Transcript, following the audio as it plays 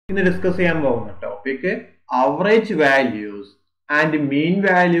ഇന്ന് ഡിസ്കസ് ചെയ്യാൻ പോകുന്ന topic average values and mean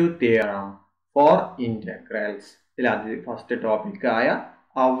value theorem for integrals. ഇതിൽ ഫസ്റ്റ് ടോപ്പിക് ആയ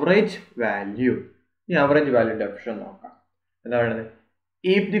average value. ഈ average value definition നോക്കാം. എന്താ പറയുന്നത്?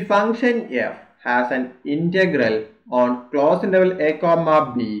 If the function f has an integral on closed interval a comma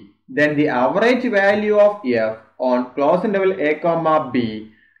b, then the average value of f on closed interval a comma b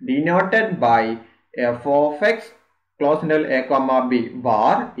denoted by f of x closed interval a comma b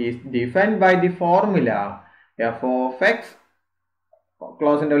bar is defined by the formula f of x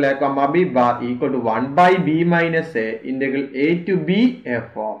closed interval a comma b bar equal to 1 by b minus a integral a to b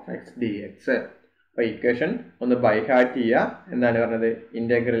f of x dx. അപ്പോൾ equation ഒന്ന് by heart ചെയ്യുക. എന്താണ് പറഞ്ഞത്?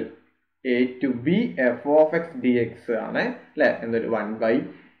 Integral a to b f of x dx ആണ് അല്ലെ. എന്നൊരു 1 by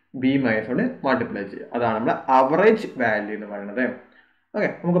b minus കൊണ്ട് multiply ചെയ്യുക. അതാണ് നമ്മുടെ അവറേജ് വാല്യൂ എന്ന് പറയുന്നത്. ഓക്കെ,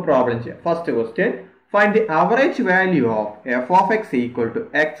 നമുക്ക് പ്രോബ്ലം ചെയ്യാം. First question, find the average value of f of x equal to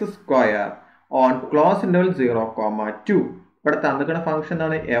x square on closed interval 0, 2. ഇവിടെ തന്നിരിക്കുന്ന ഫംഗ്ഷൻ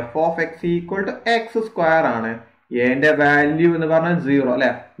ആണ് f of x equal to x square ആണ്. എന്റെ വാല്യൂ എന്ന് പറഞ്ഞാൽ 0 അല്ലെ,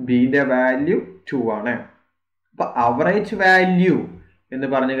 ബിന്റെ വാല്യൂ 2 ആണ്. അപ്പൊ അവറേജ് വാല്യൂ എന്ന്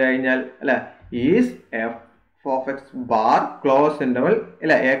പറഞ്ഞു കഴിഞ്ഞാൽ അല്ലെ is f of x bar closed interval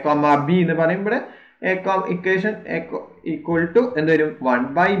അല്ലെ a comma b എന്ന് പറയുമ്പോൾ ഇക്വേഷൻ equal to എന്തൊരു 1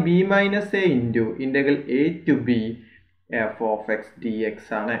 by b minus a into integral a to b f of x dx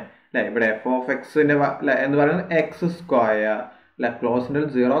ആണ് അല്ലെ. ഇവിടെ f of x എന്ന് പറയുന്നത് x square അല്ലെ ക്ലോസ് ഇന്റർവൽ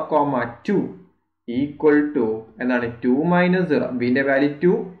 0, 2 ഈക്വൽ ടു എന്താണ് 2 minus 0, b ന്റെ വാല്യൂ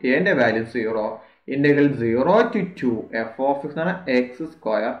 2, a ന്റെ value 0, integral 0 to 2 f of x ആണ് x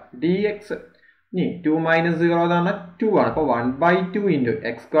square dx. ഇനി 2 minus 0 എന്ന് 2 ആണ്. അപ്പോൾ 1 by 2 into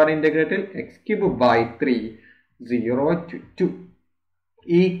x square integrated x cube by 3 0 to 2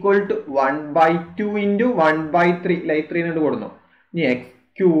 equal to 1 by 2 into 1 by 3 അല്ലെ 3 കൊണ്ട് കൊടുക്കുന്നു. ഇനി x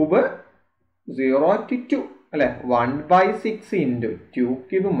ക്യൂബ് 0 to 2 അല്ലെ 1 by 6 into 2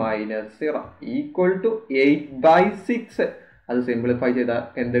 cube minus 0 equal to 8 by 6. അത് സിംപ്ലിഫൈ ചെയ്താൽ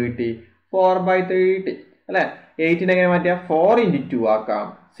എന്ത് കിട്ടി? 4 by 3 കിട്ടി അല്ലെ. 8നെ എങ്ങനെ മാറ്റിയാൽ 4 into 2 ആക്കാം,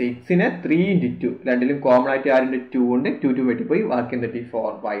 6നെ 3 into 2, രണ്ടിലും കോമൺ ആയിട്ട് ആരുടെ 2 ഉണ്ട്, 2 വെട്ടിപ്പോയി, ബാക്കി എന്തിട്ടി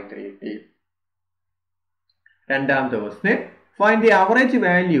 4 by 3 കിട്ടി. രണ്ടാമത്തെ question, find the average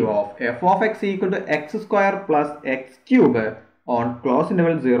value of f of x equal to x square plus x cube on closed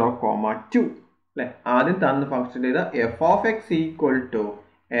interval 0, 2 അല്ലെ. ആദ്യം തന്ന ഫംഗ്ഷൻ ചെയ്ത f of x equal to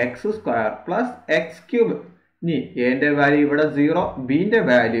x square plus x cube. ഇനി എന്റെ value ഇവിടെ 0, ബിന്റെ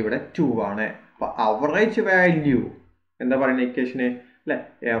value ഇവിടെ 2 ആണ്. അപ്പൊ അവറേജ് വാല്യൂ എന്താ പറയുന്ന ഇക്വേഷന് അല്ലെ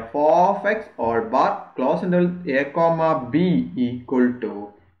f of x all bar close interval a comma b equal to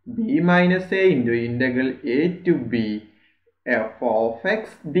b minus a into integral a to b f of x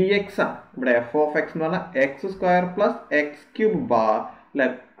dx ആണ്. ഇവിടെ f of x എന്ന് പറഞ്ഞാൽ x square plus x cube bar അല്ലെ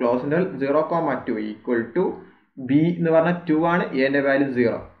close interval 0, 2 equal to b എന്ന് പറഞ്ഞാൽ 2 ആണ്, a ന്റെ value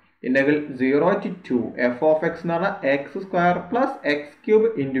 0, integral 0 to 2 f of x എന്ന് പറഞ്ഞാൽ x square plus x cube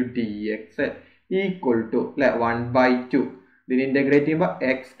into dx equal to അല്ലെ 1 by 2. ഇതിന് ഇന്റഗ്രേറ്റ് ചെയ്യുമ്പോൾ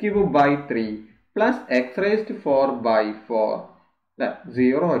x cube by 3 plus x raised to 4 by 4 അല്ലെ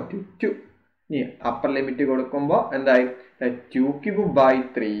 0 to 2. ഇനി അപ്പർ ലിമിറ്റ് കൊടുക്കുമ്പോൾ എന്തായി 2 cube by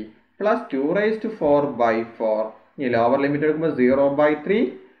 3 plus 2 raised to 4 by 4. ഇനി ലോവർ ലിമിറ്റ് എടുക്കുമ്പോൾ 0 by 3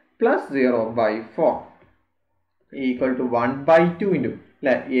 plus 0 by 4 equal to 1 by 2 into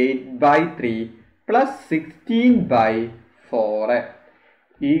അല്ലെ 8 by 3 plus 16 by 4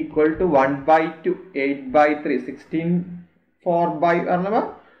 equal to 1 by 2, 8 by 3, 16, 4 by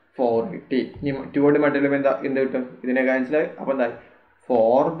 4 കിട്ടി. ഇനി 2 കൊണ്ട് മറ്റൊരു എന്ത് കിട്ടും? ഇതിനെ കാണിച്ചാൽ അപ്പൊ എന്തായി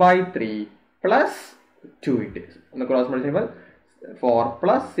 4 by 3 plus 2 കിട്ടി. ഒന്ന് ക്രോസ് മൾട്ടിപ്ലൈ ചെയ്യുമ്പോൾ 4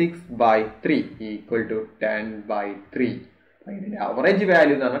 plus 6 by 3 equal to 10 by 3. അതിന്റെ അവറേജ്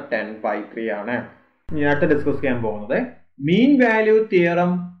വാല്യൂ എന്ന് പറഞ്ഞാൽ 10 by 3 ആണ്. ഇനി അടുത്ത ഡിസ്കസ് ചെയ്യാൻ പോകുന്നത് mean value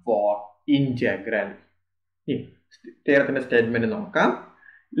theorem four integral. തിയറത്തിന്റെ statement നോക്കാം.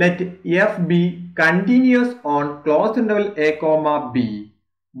 Let f be continuous on closed interval a comma b,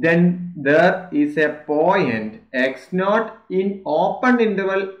 then there is a point x0 in open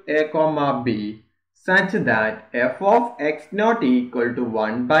interval a comma b such that f of x0 equal to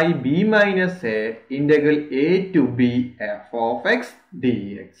 1 by b minus a integral a to b f of x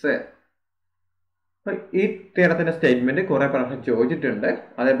dx. ഈ തിയറത്തിന്റെ statement കുറെ പ്രാവശ്യം ചോദിച്ചിട്ടുണ്ട്,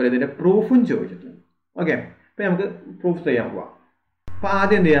 അതേപോലെ ഇതിന്റെ പ്രൂഫും ചോദിച്ചിട്ടുണ്ട്. Okay, അപ്പൊ നമുക്ക് പ്രൂഫ് ചെയ്യാൻ പോവാം. അപ്പൊ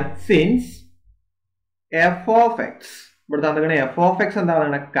ആദ്യം എന്ത് ചെയ്യാം? സിൻസ് f of x ഇവിടെ തന്നിരിക്കുന്ന f of x എന്താ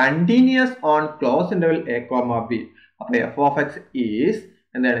പറയുന്നത്? Continuous on close interval a comma b. അപ്പൊ f of x ഈസ്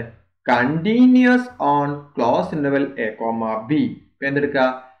എന്താണ്? Continuous on close interval a comma b. ഇപ്പൊ എന്തെടുക്കുക?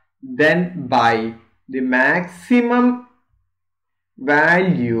 then by the maximum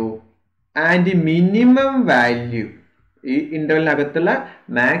value and minimum value, ഈ ഇന്റർവെലിനകത്തുള്ള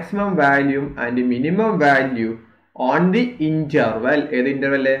maximum value and minimum value on the interval. ഏത്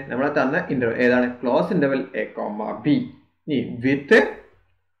interval? നമ്മളെ തന്ന interval ഏതാണ്? Close interval a, b. With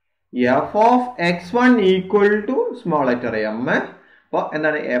f of x1 equal to small letter m. അപ്പോൾ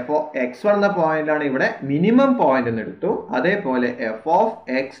എന്താണ്? f of x1 എന്ന പോയിന്റാണ് ഇവിടെ മിനിമം പോയിന്റ് എന്ന് എടുത്തു. അതേപോലെ f of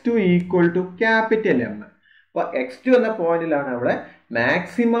x2 equal to capital M. അപ്പോൾ x2 എന്ന പോയിന്റിലാണ് അവിടെ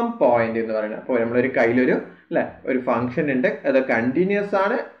മാക്സിമം പോയിന്റ് എന്ന് പറയുന്നത്. അപ്പോൾ നമ്മളൊരു കയ്യിലൊരു അല്ലെ ഒരു ഫംഗ്ഷൻ ഉണ്ട്, അത് കണ്ടിന്യൂസ്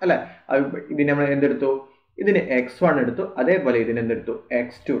ആണ് അല്ലെ. ഇതിന് നമ്മൾ എന്തെടുത്തു? ഇതിന് x1 എടുത്തു, അതേപോലെ ഇതിന് എന്തെടുത്തു?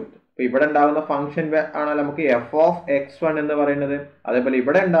 x2 എടുത്തു. അപ്പൊ ഇവിടെ ഉണ്ടാകുന്ന ഫംഗ്ഷൻ ആണല്ലോ നമുക്ക് f of x1 എന്ന് പറയുന്നത്. അതേപോലെ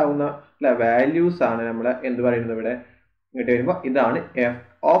ഇവിടെ ഉണ്ടാകുന്ന അല്ലെ വാല്യൂസ് ആണ് നമ്മൾ എന്ത് പറയുന്നത്? ഇവിടെ ഇങ്ങോട്ട് വരുമ്പോൾ ഇതാണ് f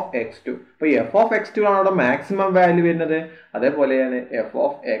of x2. അപ്പൊ f of x2 ആണല്ലോ മാക്സിമം വാല്യൂ വരുന്നത്, അതേപോലെയാണ് f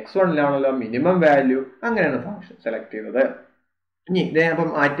of x1 minimum value. അങ്ങനെയാണ് ഫംഗ്ഷൻ സെലക്ട് ചെയ്യുന്നത്. ഇനി ഇതേ അപ്പം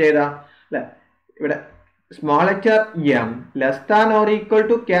മാറ്റി ചെയ്താ അല്ലെ, ഇവിടെ small letter m less than or equal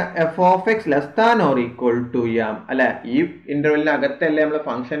to f of x less than or equal to m അല്ലെ. ഈ ഇന്റർവെലിനകത്തല്ലേ നമ്മൾ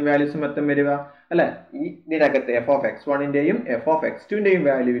ഫംഗ്ഷൻ വാല്യൂസ് മൊത്തം വരിക അല്ലെ. ഈ ഇതിനകത്ത് f of x1ന്റെയും f of x2ന്റെയും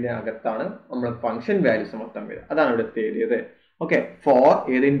വാല്യൂവിന്റെ അകത്താണ് നമ്മൾ ഫംഗ്ഷൻ വാല്യൂസ് മൊത്തം വരിക. അതാണ് ഇവിടെ എഴുതിയത്. ഓക്കെ, ഫോർ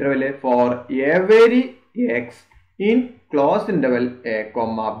ഏത് interval? For every x in close interval a,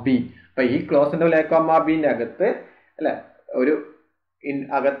 b. അപ്പൊ ഈ ക്ലോസ് ഇന്റർവെൽ a, bന്റെ അകത്ത് അല്ലെ ഒരു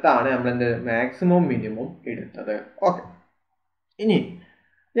അകത്താണ് നമ്മൾ എന്ത് മാക്സിമം മിനിമം എടുത്തത്. ഓക്കെ, ഇനി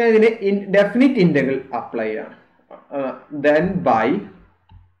ഞാൻ ഇതിന് ഡെഫിനിറ്റ് ഇന്റഗ്രൽ അപ്ലൈ ആണ്. then by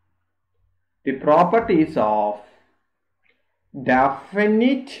the properties of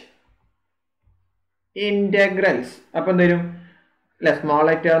definite integrals, അപ്പൊ എന്തേലും small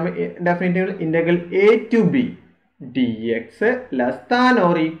term definite integral a to b dx less than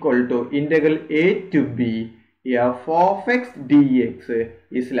or equal to integral a to b f of x dx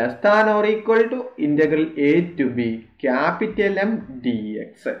is less than or equal to integral a to b capital M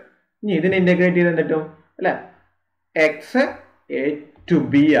dx. ഇനി ഇതിനെ integrate ചെയ്ത് എന്നിട്ടും അല്ലെ x a to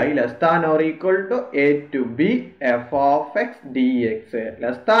b ആയി less than or equal to a to b f of x dx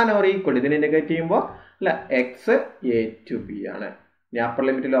less than or equal ഇതിനെ integrate ചെയ്യുമ്പോൾ അല്ലെ x a to b ആണ്. ഇനി അപ്പർ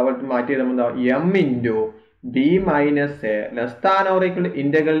ലിമിറ്റ് ലോവർ മാറ്റി ചെയ്താൽ m into b minus a less than or equal to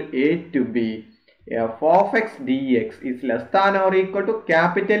integral a to b f of x dx is less than or equal to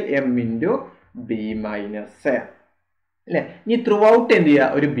capital M into b minus a അല്ലെ. ഇനി through out എന്ത്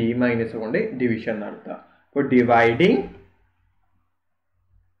ചെയ്യുക? ഒരു b minus കൊണ്ട് division നടത്തുക. അപ്പോൾ dividing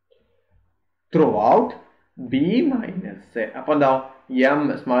through out b minus a. അപ്പൊ എന്താ? m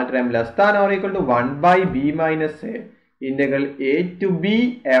small m less than or equal to 1 by b minus a integral a to b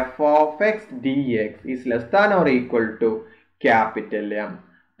f of x dx is less than or equal to capital M.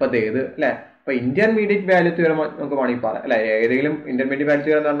 അപ്പൊ അതേത് അല്ലെ. അപ്പൊ intermediate value theorem നമുക്ക് വേണമെങ്കിൽ പറയാം അല്ലെ. ഏതെങ്കിലും intermediate value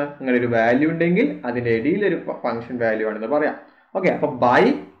theorem എന്ന് പറഞ്ഞാൽ അങ്ങനെ ഒരു വാല്യൂ ഉണ്ടെങ്കിൽ അതിന്റെ ഇടയിൽ ഒരു ഫംഗ്ഷൻ വാല്യൂ ആണെന്ന് പറയാം. ഓക്കെ, അപ്പൊ by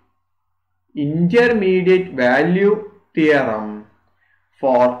intermediate value theorem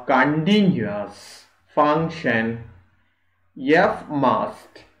four continuous function f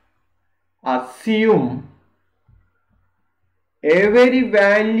must assume every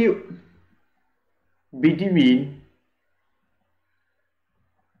value between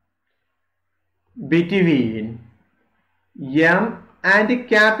m and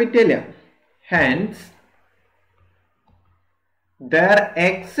capital M. Hence, there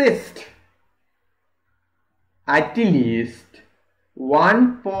exists at least one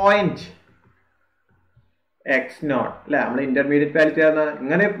point x0 അല്ലെ. നമ്മൾ ഇന്റർമീഡിയറ്റ് വാല്യൂ ചേർന്ന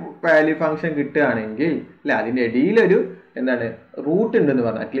ഇങ്ങനെ വാല്യൂ ഫംഗ്ഷൻ കിട്ടുകയാണെങ്കിൽ അല്ലെ അതിന്റെ ഇടയിലൊരു എന്താണ് റൂട്ട് ഉണ്ടെന്ന്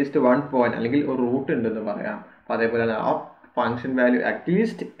പറയാം. അറ്റ്ലീസ്റ്റ് 1 പോയിന്റ് അല്ലെങ്കിൽ ഒരു റൂട്ട് ഉണ്ടെന്ന് പറയാം. അപ്പൊ അതേപോലെ ആ function value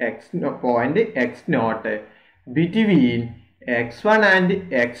at least point x0 between x1 and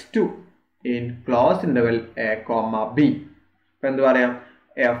x2 in closed interval a, b. ഇപ്പൊ എന്ത് പറയാം?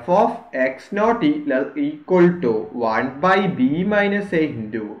 f of x0 equal to 1 by b minus a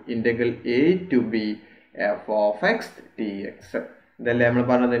into integral a to b f of x dx. ഇതല്ലേ നമ്മൾ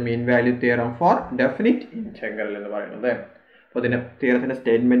പറഞ്ഞത് mean value theorem four definite integral എന്ന് പറയുന്നത്. അപ്പൊ ഇതിന്റെ തിയറത്തിന്റെ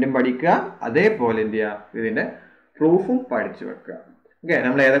സ്റ്റേറ്റ്മെന്റും പഠിക്കുക, അതേപോലെ എന്ത് ചെയ്യുക ഇതിന്റെ പ്രൂഫും പഠിച്ചു വെക്കുക. ഓക്കെ,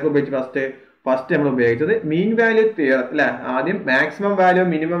 നമ്മൾ ഏതൊക്കെ ഉപയോഗിച്ച് ഫസ്റ്റ് നമ്മൾ ഉപയോഗിച്ചത് മീൻ വാല്യൂ തിയറം അല്ലെ. ആദ്യം മാക്സിമം വാല്യൂ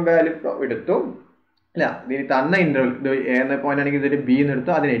മിനിമം വാല്യൂ എടുത്തു അല്ല. ഇതിന് തന്ന ഇന്റർവൽ ഇത് എന്ന പോയിന്റ് ആണെങ്കിൽ ഇതൊരു ബി എന്ന്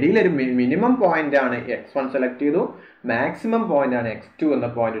എടുത്തു. അതിനിടയിൽ ഒരു മിനിമം പോയിന്റ് ആണ് x1 സെലക്ട് ചെയ്തു, മാക്സിമം പോയിന്റ് ആണ് x2 എന്ന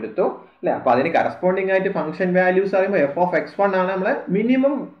പോയിന്റ് എടുത്തു അല്ലെ. അപ്പൊ അതിന് കറസ്പോണ്ടിങ് ആയിട്ട് ഫംഗ്ഷൻ വാല്യൂസ് പറയുമ്പോൾ f of x1 ആണ് നമ്മളെ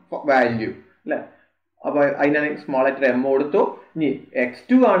മിനിമം വാല്യൂ അല്ലെ. അപ്പോൾ അതിനാണ് സ്മോൾ ലെറ്റർ എം കൊടുത്തു. ഇനി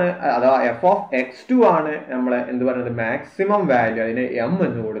x2 ആണ്, അഥവാ എഫ് ഓഫ് x2 ആണ് നമ്മൾ എന്ത് പറയുന്നത് മാക്സിമം വാല്യൂ, അതിന് എം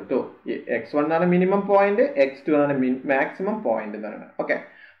എന്ന് കൊടുത്തു. x1 ആണ് മിനിമം പോയിന്റ്, x2 ആണ് മാക്സിമം പോയിന്റ് എന്ന് പറയുന്നത്. ഓക്കെ,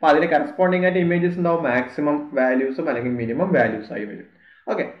 അപ്പൊ അതിന് കറസ്പോണ്ടിങ് ആയിട്ട് ഇമേജസ് ഉണ്ടാവും, മാക്സിമം വാല്യൂസും അല്ലെങ്കിൽ മിനിമം വാല്യൂസ് ആയി വരും.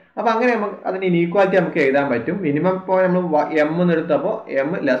 ഓക്കെ, അപ്പൊ അങ്ങനെ നമുക്ക് അതിന് ഇനീക്വാലിറ്റി നമുക്ക് എഴുതാൻ പറ്റും. മിനിമം പോയിന്റ് നമ്മൾ എം എന്ന് എടുത്തപ്പോൾ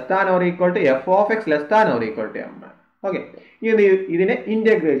M less than or equal to F of X less than or equal to M. Okay, ഇതിനെ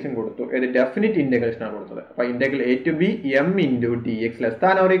ഇന്റഗ്രേഷൻ കൊടുത്തു, ഏത് ഡെഫിനിറ്റ് ഇന്റഗ്രേഷൻ ആണ് കൊടുത്തത്. അപ്പൊ integral A to B M into D X less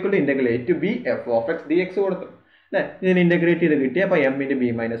than or equal to integral A to B F of X D X കൊടുത്തു അല്ലെ. ഇതിന് integrate ചെയ്ത് കിട്ടി. അപ്പൊ M into B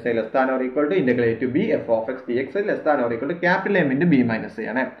minus A less than or equal to integral A to B F of X D X less than or equal to capital M into B minus A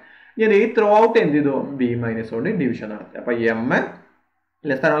ആണ്. ഇനി ഈ through out എന്ത് ചെയ്തു, B minus കൊണ്ട് division നടത്തി. അപ്പൊ M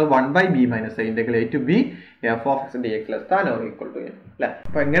less than or 1 by B minus A integral A to B F of X D X less than or equal to M അല്ലെ.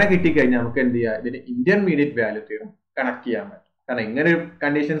 അപ്പൊ എങ്ങനെ കിട്ടിക്കഴിഞ്ഞാൽ നമുക്ക് എന്ത് ചെയ്യാം, ഇതിന് ഇന്റർമീഡിയറ്റ് വാല്യൂ തിയറം കണക്ട് ചെയ്യാൻ പറ്റും. കാരണം ഇങ്ങനെ ഒരു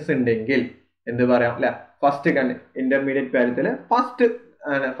കണ്ടീഷൻസ് ഉണ്ടെങ്കിൽ എന്ത് പറയാം അല്ലെ, ഫസ്റ്റ് ഇന്റർമീഡിയറ്റ് വാല്യൂത്തിൽ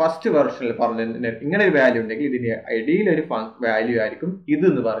ഫസ്റ്റ് വെർഷനിൽ പറഞ്ഞ ഇങ്ങനെ ഒരു വാല്യൂ ഉണ്ടെങ്കിൽ ഇതിന്റെ ഐഡിയൽ ഒരു വാല്യൂ ആയിരിക്കും ഇത്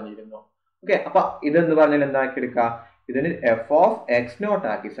എന്ന് പറഞ്ഞിരുന്നു. ഓക്കെ, അപ്പൊ ഇതെന്ന് പറഞ്ഞാൽ എന്താക്കി എടുക്കാം, ഇതിന് എഫ് ഓഫ് എക്സ് നോട്ട്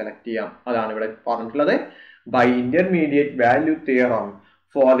ആക്കി സെലക്ട് ചെയ്യാം. അതാണ് ഇവിടെ പറഞ്ഞിട്ടുള്ളത്. By intermediate value theorem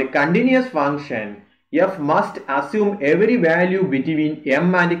for the continuous function F must assume every value between M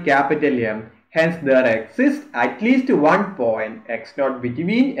and capital M. Hence, there exists at least one point x0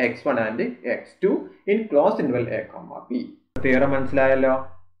 between x1 and x2 in closed interval a comma b. Theorem മനസ്സിലായല്ലോ.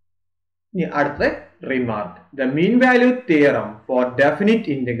 ഇനി അടുത്ത remark. The mean value theorem for definite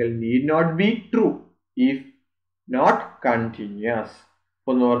integral need not be true if not continuous.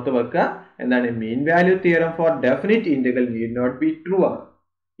 ഒന്ന് ഓർത്ത് വെക്കുക, എന്താണ് mean value theorem for definite integral need not be true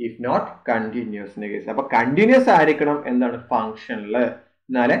if not continuous. അപ്പൊ continuous ആയിരിക്കണം എന്താണ് ഫംഗ്ഷനില്,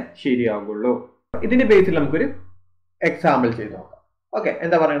 എന്നാലേ ശരിയാകുള്ളൂ. ഇതിന്റെ ബേസിൽ നമുക്കൊരു എക്സാമ്പിൾ ചെയ്ത് നോക്കാം. ഓക്കെ,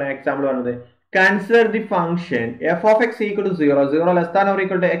 എന്താ പറയുന്നത് എക്സാമ്പിൾ പറയുന്നത്, consider the function F of X equal to 0, 0 less than or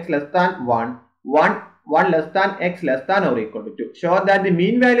equal to X less than 1, 1 less than X less than or equal to 2. Show that the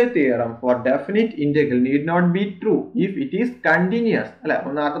mean value theorem four definite integral need not be true if it is continuous അല്ലെ.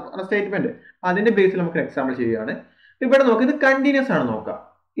 ഒന്നാമത്തെ statement, അതിന്റെ ബേസിൽ നമുക്ക് example ചെയ്യുകയാണ്. ഇവിടെ നോക്ക്, ഇത് continuous ആണ് നോക്കാം.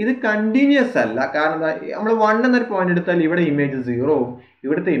 ഇത് കണ്ടിന്യൂസ് അല്ല, കാരണം നമ്മൾ 1 എന്നൊരു പോയിന്റ് എടുത്താൽ ഇവിടെ ഇമേജ് 0വും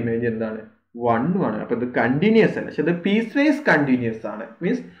ഇവിടുത്തെ ഇമേജ് എന്താണ് 1 ആണ്. അപ്പൊ ഇത് കണ്ടിന്യൂസ് അല്ല, പക്ഷെ ഇത് പീസ് വൈസ് കണ്ടിന്യൂസ് ആണ്.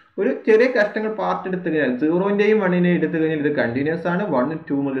 മീൻസ് ഒരു ചെറിയ കഷ്ടങ്ങൾ പാർട്ട് എടുത്തു കഴിഞ്ഞാൽ 0ന്റെയും 1നെയും എടുത്തു കഴിഞ്ഞാൽ ഇത് കണ്ടിന്യൂസ് ആണ്. 1,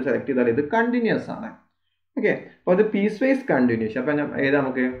 2 മുതൽ സെലക്ട് ചെയ്താൽ ഇത് കണ്ടിന്യൂസ് ആണ്. ഓക്കെ, അപ്പൊ ഇത് പീസ് വൈസ് കണ്ടിന്യൂസ്. അപ്പൊ ഏതാ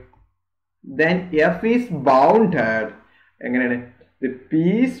നമുക്ക്, then f is bounded, എങ്ങനെയാണ്, the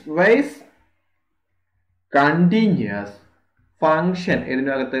piecewise continuous ഫംഗ്ഷൻ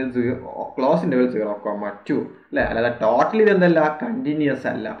ഇതിനകത്ത് ക്ലോസ് ഇന്റർവൽ 0,2 അല്ലെ. അല്ലാതെ ടോട്ടലി ഇതെന്തല്ല, കണ്ടിന്യൂസ്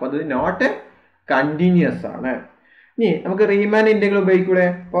അല്ല. അപ്പൊ അത് നോട്ട് കണ്ടിന്യൂസ് ആണ്. ഇനി നമുക്ക് റീമാൻ ഇന്റഗ്രൽ ഉപയോഗിക്കൂടെ.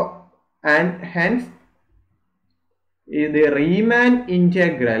 അപ്പൊ ആൻഡ് ഹെൻസ് ഇത് റീമാൻ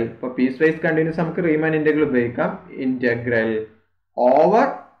ഇന്റഗ്രൽ, ഇപ്പൊ പീസ് വൈസ് കണ്ടിന്യൂസ് നമുക്ക് റീമാൻ ഇന്റഗ്രൽ ഉപയോഗിക്കാം. ഇന്റഗ്രൽ ഓവർ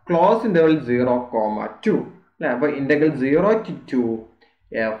ക്ലോസ് ഇന്റർവൽ 0,2 അല്ലെ. അപ്പൊ integral 0 to 2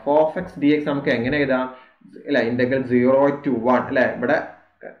 F of X D X നമുക്ക് എങ്ങനെ എഴുതാം അല്ലെ, ഇന്റഗ്രൽ 0 to 1 അല്ലെ, ഇവിടെ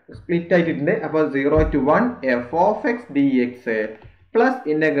സ്പ്ലിറ്റ് ആയിട്ടുണ്ട്. അപ്പൊ 0 to 1 F of X D X plus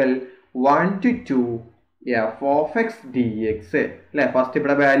integral 1 to 2 F of X D X അല്ലെ. ഫസ്റ്റ്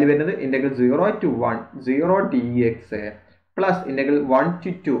ഇവിടെ വാല്യൂ വരുന്നത് integral 0 to 1 0 D X plus integral 1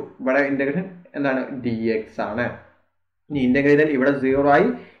 to 2 ഇവിടെ ഇന്റഗ്രേഷൻ എന്താണ് ഡി എക്സ് ആണ്. ഇനി ഇന്റഗ്രേറ്റ് ചെയ്താൽ ഇവിടെ 0 ആയി,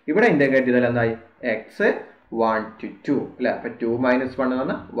 ഇവിടെ ഇന്റഗ്രേറ്റ് ചെയ്താൽ എന്തായി എക്സ് 1 to 2 അല്ലെ. അപ്പൊ 2 മൈനസ് 1 എന്ന്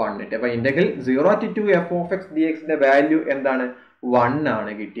പറഞ്ഞാൽ 1 കിട്ടി. അപ്പൊ integral 0 to 2 F of X D എക്സിന്റെ വാല്യൂ എന്താണ് 1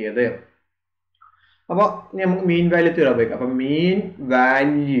 ആണ് കിട്ടിയത്. അപ്പൊ നമുക്ക് മീൻ വാല്യൂ തിയറം ഉപയോഗിക്കാം. അപ്പൊ mean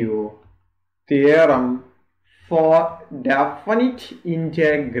value theorem four definite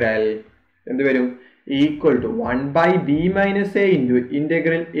integral എന്ത് വരും, equal to 1 by B minus A into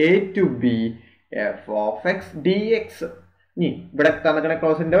integral A to B F of X D X. ഇനി ഇവിടെ തന്നിട്ടുള്ള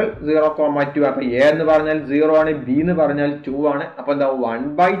ക്ലോസ് ഇന്റർവൽ 0,2. അപ്പൊ എ എന്ന് പറഞ്ഞാൽ 0 ആണ്, ബി എന്ന് പറഞ്ഞാൽ 2 ആണ്. അപ്പൊ എന്താ 1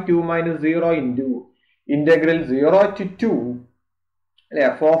 by 2 minus 0 into integral 0 to 2 അല്ലെ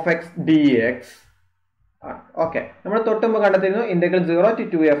F of X D X. Okay, നമ്മൾ തൊട്ടുമ്പ് കണ്ടെത്തിയിരുന്നു integral 0 to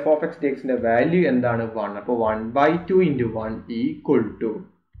 2 F of X D എക്സിന്റെ വാല്യൂ എന്താണ് 1. അപ്പൊ 1 by 2 into 1 equal to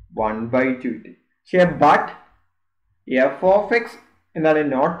 1 by 2. പക്ഷേ ബട്ട് എഫ് ഓഫ് എക്സ് എന്താണ്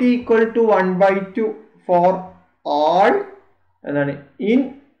not equal to 1 by 2 four all എന്താണ് in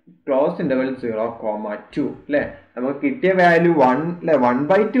close interval 0,2 അല്ലെ. നമുക്ക് കിട്ടിയ വാല്യൂ 1 അല്ലെ, 1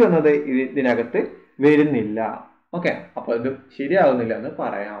 ബൈ 2 എന്നത് ഇതിനകത്ത് വരുന്നില്ല. ഓക്കെ, അപ്പൊ ഇത് ശരിയാവുന്നില്ല എന്ന്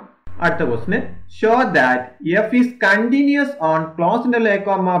പറയാം. അടുത്ത question, show that F is continuous on close interval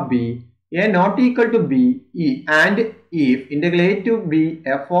a, b, a not equal to b, e and if integral a to b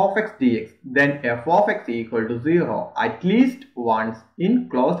f of x dx, then f of x equal to 0 at least once in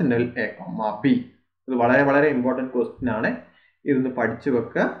closed interval a comma b. ഇത് വളരെ important question ആണ്. ഇതൊന്ന് പഠിച്ചു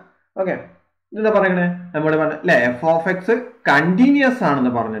വെക്കുക. Okay, എന്താ പറയണേ, നമ്മൾ അല്ലെ എഫ് ഓഫ് എക്സ് കണ്ടിന്യൂസ്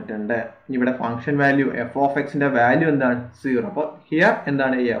ആണെന്ന് പറഞ്ഞിട്ടുണ്ട്. ഇവിടെ ഫംഗ്ഷൻ വാല്യൂ എഫ് ഓഫ് എക്സിന്റെ വാല്യൂ എന്താണ് 0. അപ്പോൾ ഹിയർ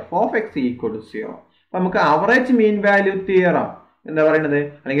എന്താണ് F of X equal to 0. അപ്പൊ നമുക്ക് അവറേജ് മീൻ വാല്യൂ തിയറം എന്താ പറയുന്നത്,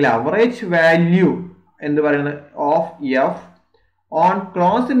 അല്ലെങ്കിൽ അവറേജ് വാല്യൂ എന്ത് പറയുന്നത് of F on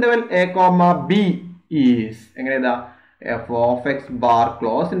close interval A comma B is എങ്ങനെ എഴുതാ, F of X bar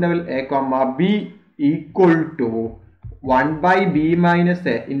close interval A comma B equal to 1 by b minus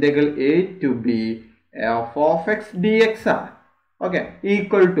a integral a to b f of x dx ആണ്. Okay,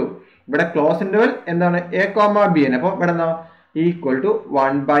 equal to ഇവിടെ close interval എന്താണ് A comma B ആണ്. അപ്പൊ ഇവിടെ എന്താ equal to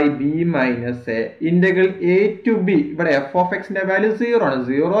 1 by b minus a integral a to b. ഇവിടെ f of x ന്റെ value 0 ആണ്.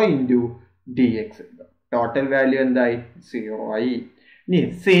 0 into dx. ടോട്ടൽ വാല്യൂ എന്തായി 0 ആയി. ഇനി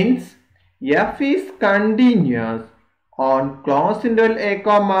since f is continuous on closed interval a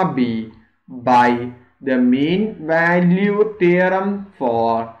comma b by the mean value theorem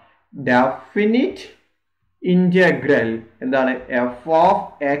for definite integral എന്താണ് f of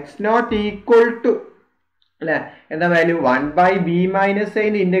x not equal to അല്ലെ എന്താ value 1 by b minus a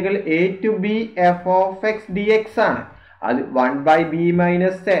integral a to b f of x dx ആണ്. അത് 1 by b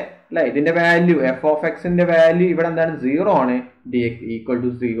minus a അല്ലെ, ഇതിന്റെ value F of എക്സിന്റെ value ഇവിടെ എന്താണ് 0 ആണ്. dx ഈക്വൽ ടു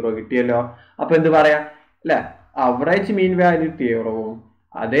 0 കിട്ടിയല്ലോ. അപ്പൊ എന്ത് പറയാം അല്ലെ, അവറേജ് മീൻ വാല്യൂ തിയറവും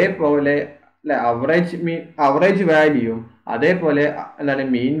അതേപോലെ അല്ലെ അവറേജ് വാല്യൂയും അതേപോലെ എന്താണ്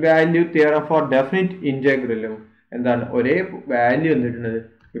mean value theorem four definite ഇന്റഗ്രലും എന്താണ് ഒരേ വാല്യൂ എന്നിട്ടുള്ളത്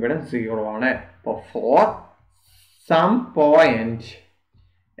ഇവിടെ 0 ആണ്. അപ്പോൾ for some point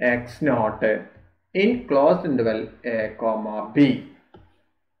X not in closed interval A comma B.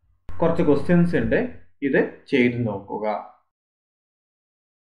 കുറച്ച് ക്വസ്റ്റ്യൻസ് ഉണ്ട്, ഇത് ചെയ്തു നോക്കുക.